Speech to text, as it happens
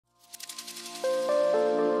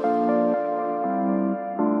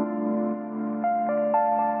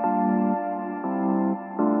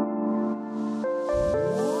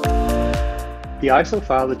The ISO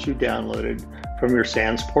file that you downloaded from your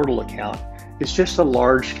SANS portal account is just a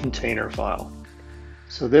large container file.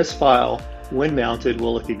 So this file, when mounted,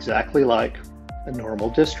 will look exactly like a normal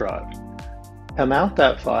disk drive. To mount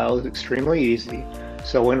that file is extremely easy.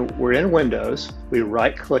 So when we're in Windows, we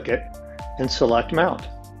right-click it and select Mount.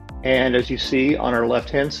 And as you see on our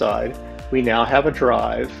left-hand side, we now have a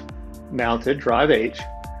drive mounted, drive H,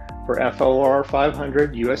 for FOR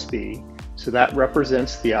 500 USB. So that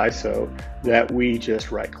represents the ISO that we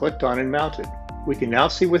just right-clicked on and mounted. We can now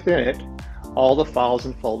see within it all the files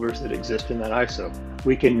and folders that exist in that ISO.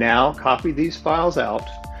 We can now copy these files out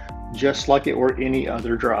just like it were any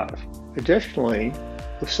other drive. Additionally,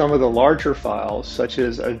 with some of the larger files, such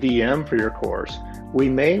as a VM for your course, we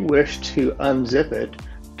may wish to unzip it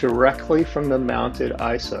directly from the mounted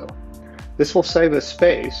ISO. This will save us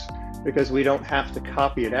space because we don't have to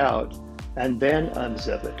copy it out and then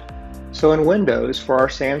unzip it. So in Windows, for our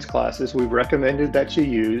SANS classes, we've recommended that you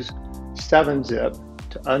use 7-zip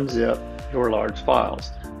to unzip your large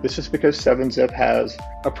files. This is because 7-zip has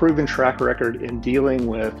a proven track record in dealing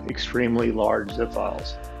with extremely large zip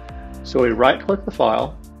files. So we right-click the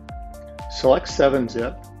file, select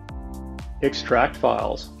 7-zip, extract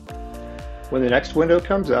files. When the next window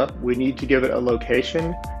comes up, we need to give it a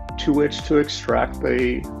location to which to extract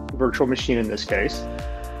the virtual machine in this case.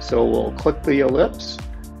 So we'll click the ellipse.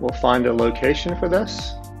 We'll find a location for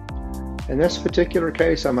this. In this particular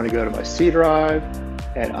case, I'm going to go to my C drive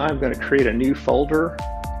and I'm going to create a new folder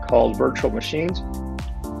called Virtual Machines.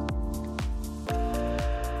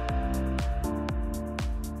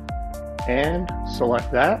 And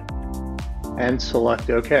select that and select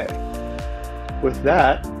OK. With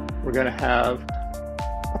that, we're going to have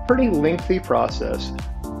a pretty lengthy process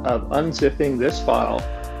of unzipping this file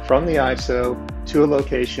from the ISO to a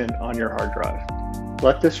location on your hard drive.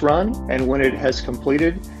 Let this run, and when it has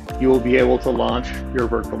completed, you will be able to launch your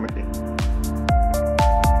virtual machine.